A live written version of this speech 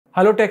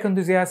Hello tech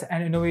enthusiasts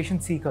and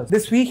innovation seekers.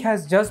 This week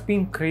has just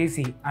been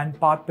crazy and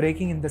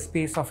path-breaking in the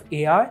space of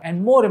AI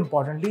and more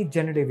importantly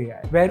generative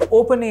AI, where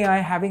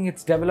OpenAI having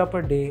its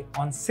developer day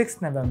on 6th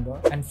November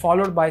and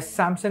followed by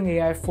Samsung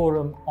AI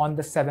Forum on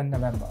the 7th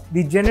November.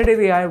 The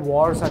generative AI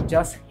wars are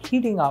just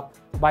heating up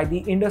by the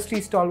industry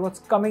stalwarts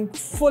coming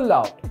full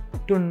out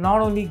to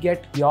not only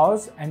get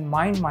yours and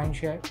mine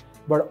mindshare,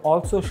 but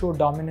also show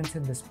dominance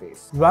in this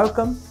space.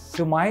 Welcome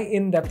to my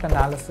in-depth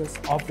analysis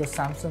of the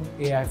Samsung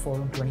AI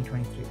Forum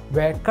 2023,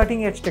 where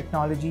cutting-edge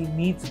technology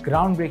meets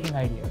groundbreaking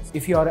ideas.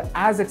 If you are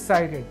as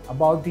excited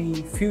about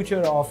the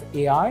future of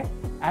AI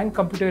and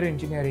computer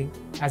engineering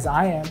as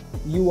I am,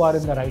 you are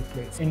in the right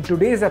place. In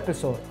today's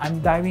episode, I'm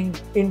diving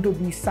into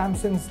the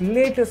Samsung's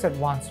latest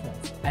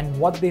advancements and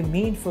what they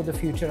mean for the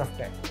future of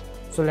tech.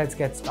 So let's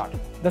get started.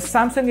 The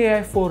Samsung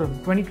AI Forum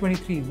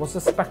 2023 was a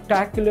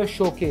spectacular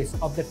showcase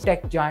of the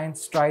tech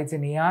giant's strides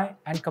in AI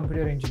and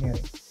computer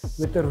engineering,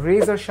 with a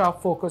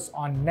razor-sharp focus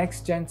on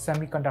next-gen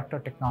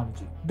semiconductor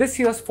technology. This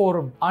year's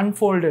forum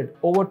unfolded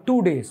over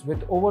 2 days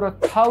with over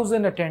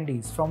 1,000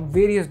 attendees from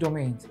various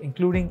domains,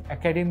 including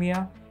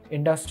academia,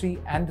 industry,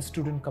 and the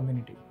student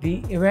community. The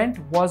event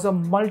was a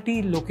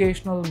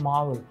multi-locational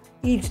marvel,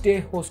 each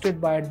day hosted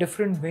by a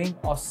different wing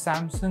of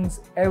Samsung's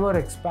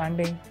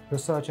ever-expanding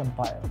research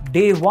empire.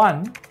 Day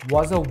 1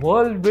 was a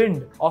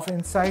whirlwind of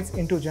insights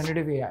into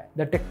generative AI,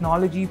 the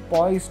technology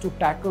poised to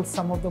tackle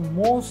some of the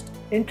most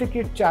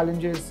intricate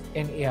challenges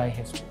in AI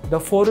history. The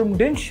forum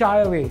didn't shy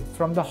away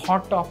from the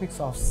hot topics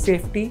of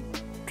safety,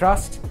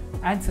 trust,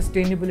 and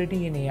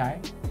sustainability in AI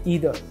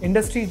either.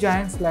 Industry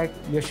giants like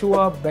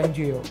Yoshua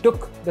Bengio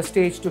took the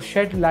stage to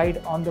shed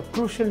light on the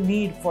crucial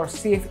need for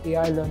safe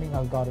AI learning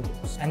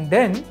algorithms. And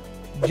then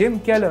Jim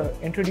Keller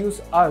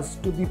introduced us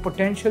to the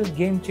potential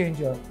game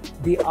changer,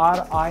 the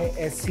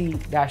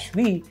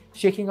RISC-V,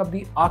 shaking up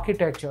the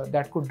architecture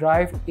that could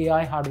drive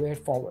AI hardware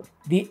forward.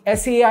 The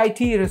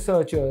SAIT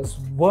researchers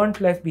weren't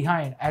left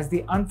behind as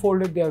they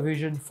unfolded their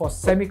vision for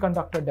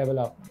semiconductor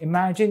development.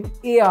 Imagine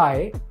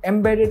AI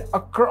embedded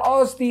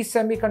across the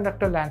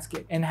semiconductor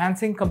landscape,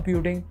 enhancing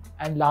computing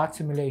and large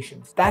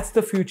simulations. That's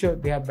the future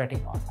they are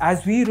betting on.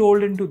 As we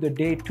rolled into the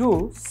day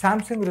 2,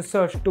 Samsung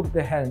Research took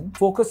the helm,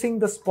 focusing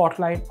the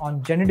spotlight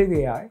on generative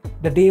AI.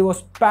 The day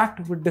was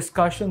packed with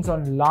discussions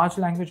on large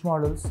language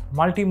models,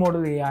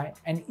 multimodal AI,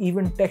 and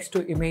even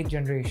text-to-image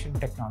generation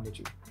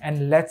technology.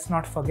 And let's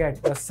not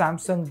forget, the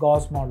Samsung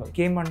Gauss model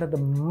came under the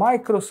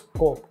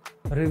microscope,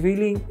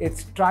 revealing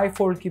its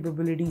trifold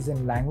capabilities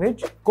in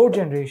language, code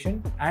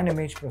generation, and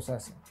image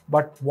processing.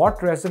 But what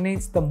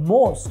resonates the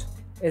most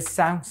is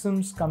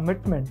Samsung's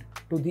commitment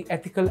to the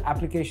ethical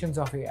applications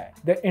of AI.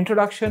 The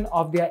introduction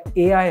of their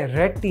AI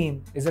Red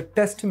Team is a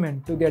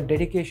testament to their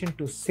dedication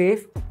to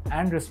safe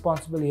and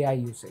responsible AI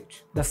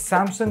usage. The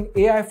Samsung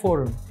AI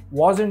Forum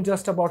wasn't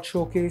just about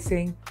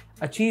showcasing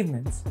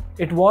achievements,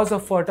 it was a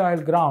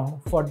fertile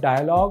ground for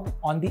dialogue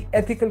on the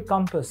ethical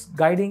compass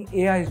guiding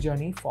AI's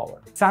journey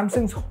forward.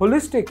 Samsung's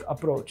holistic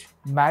approach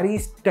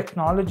marries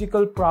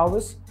technological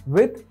prowess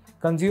with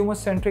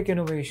consumer-centric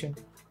innovation,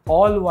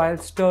 all while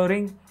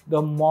stirring the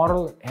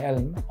moral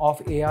helm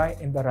of AI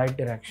in the right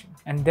direction.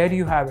 And there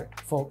you have it,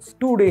 folks.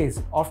 2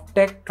 days of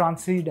tech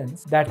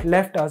transcendence that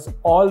left us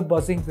all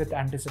buzzing with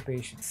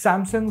anticipation.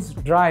 Samsung's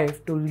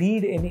drive to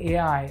lead in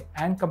AI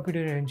and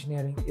computer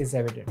engineering is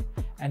evident,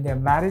 and their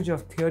marriage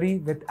of theory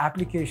with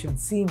application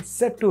seems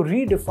set to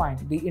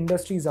redefine the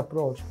industry's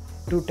approach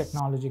to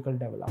technological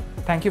development.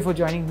 Thank you for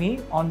joining me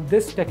on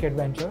this tech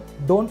adventure.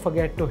 Don't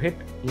forget to hit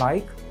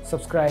like,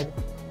 subscribe,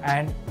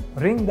 and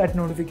ring that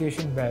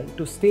notification bell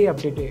to stay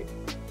updated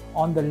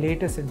on the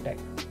latest in tech.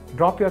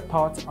 Drop your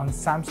thoughts on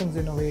Samsung's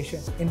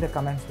innovation in the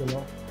comments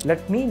below.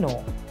 Let me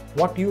know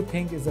what you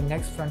think is the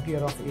next frontier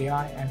of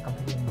AI and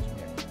computer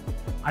engineering.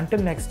 Until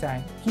next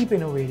time, keep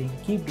innovating,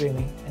 keep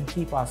dreaming, and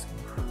keep asking,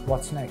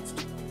 what's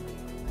next?